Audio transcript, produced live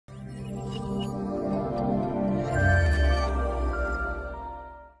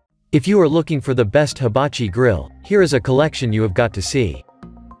If you are looking for the best hibachi grill, here is a collection you have got to see.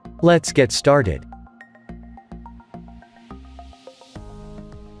 Let's get started.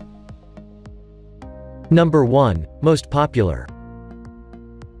 Number 1. Most popular.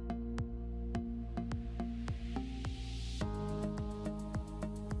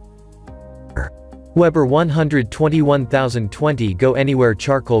 Weber 121020 Go Anywhere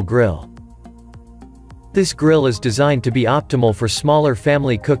Charcoal Grill. This grill is designed to be optimal for smaller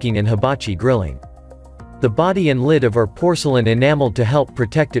family cooking and hibachi grilling. The body and lid are porcelain enameled to help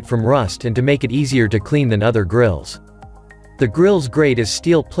protect it from rust and to make it easier to clean than other grills. The grill's grate is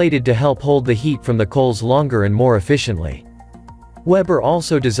steel-plated to help hold the heat from the coals longer and more efficiently. Weber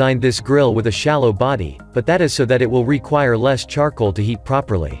also designed this grill with a shallow body, but that is so that it will require less charcoal to heat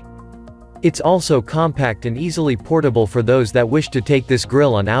properly. It's also compact and easily portable for those that wish to take this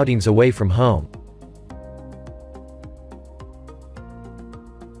grill on outings away from home.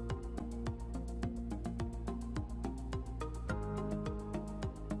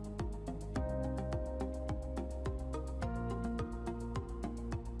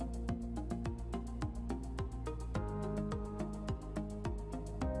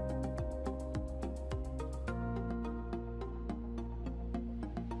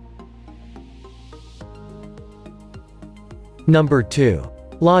 Number 2.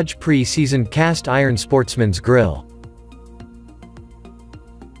 Lodge Pre-Seasoned Cast Iron Sportsman's Grill.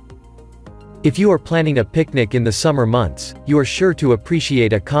 If you are planning a picnic in the summer months, you are sure to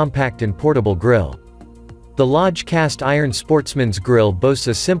appreciate a compact and portable grill. The Lodge Cast Iron Sportsman's Grill boasts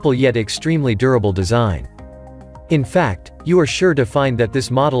a simple yet extremely durable design. In fact, you are sure to find that this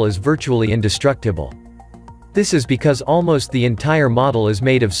model is virtually indestructible. This is because almost the entire model is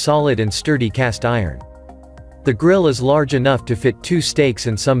made of solid and sturdy cast iron. The grill is large enough to fit 2 steaks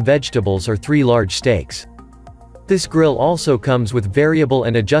and some vegetables or 3 large steaks. This grill also comes with variable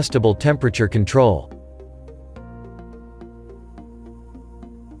and adjustable temperature control.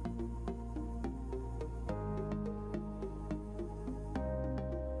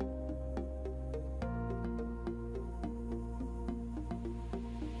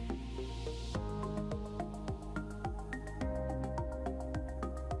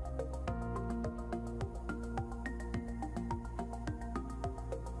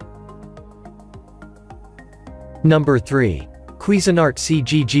 Number 3. CUISINART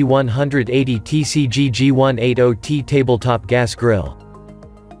CGG 180T CGG 180T Tabletop Gas Grill.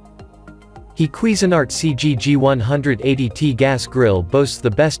 CUISINART CGG 180T Gas Grill boasts the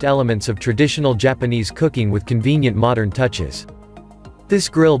best elements of traditional Japanese cooking with convenient modern touches. This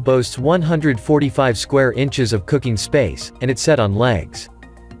grill boasts 145 square inches of cooking space, and it's set on legs.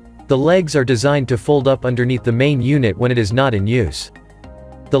 The legs are designed to fold up underneath the main unit when it is not in use.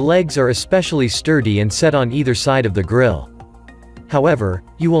 The legs are especially sturdy and set on either side of the grill. However,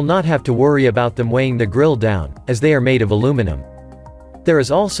 you will not have to worry about them weighing the grill down, as they are made of aluminum. There is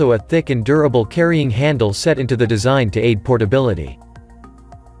also a thick and durable carrying handle set into the design to aid portability.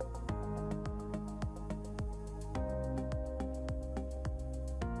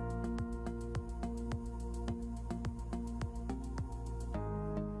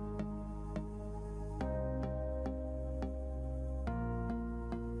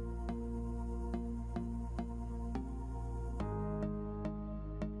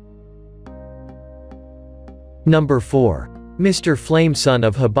 Number 4. Mr. Flame Son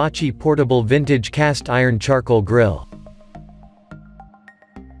of Hibachi Portable Vintage Cast Iron Charcoal Grill.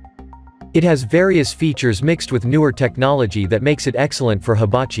 It has various features mixed with newer technology that makes it excellent for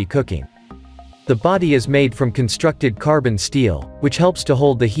hibachi cooking. The body is made from constructed carbon steel, which helps to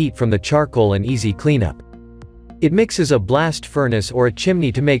hold the heat from the charcoal and easy cleanup. It mixes a blast furnace or a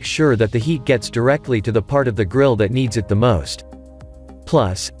chimney to make sure that the heat gets directly to the part of the grill that needs it the most.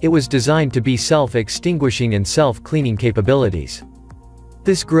 Plus, it was designed to be self-extinguishing and self-cleaning capabilities.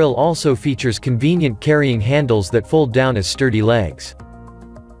 This grill also features convenient carrying handles that fold down as sturdy legs.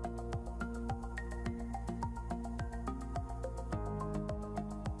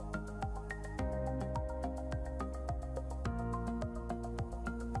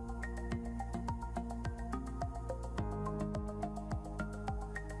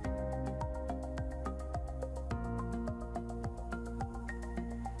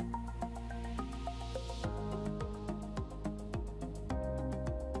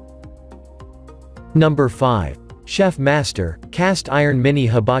 Number 5. Chef Master Cast Iron Mini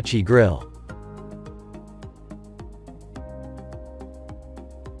Hibachi Grill.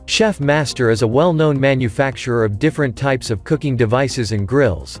 Chef Master is a well-known manufacturer of different types of cooking devices and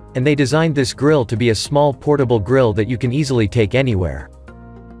grills, and they designed this grill to be a small portable grill that you can easily take anywhere.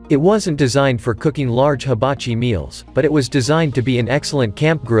 It wasn't designed for cooking large hibachi meals, but it was designed to be an excellent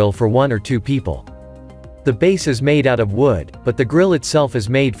camp grill for 1 or 2 people. The base is made out of wood, but the grill itself is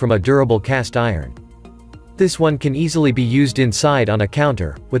made from a durable cast iron. This one can easily be used inside on a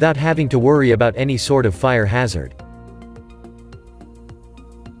counter, without having to worry about any sort of fire hazard.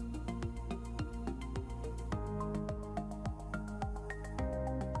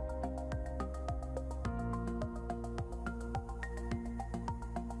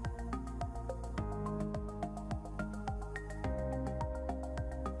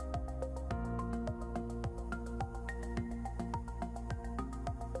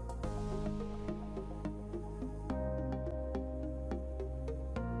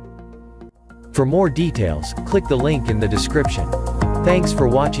 For more details, click the link in the description. Thanks for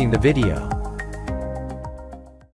watching the video.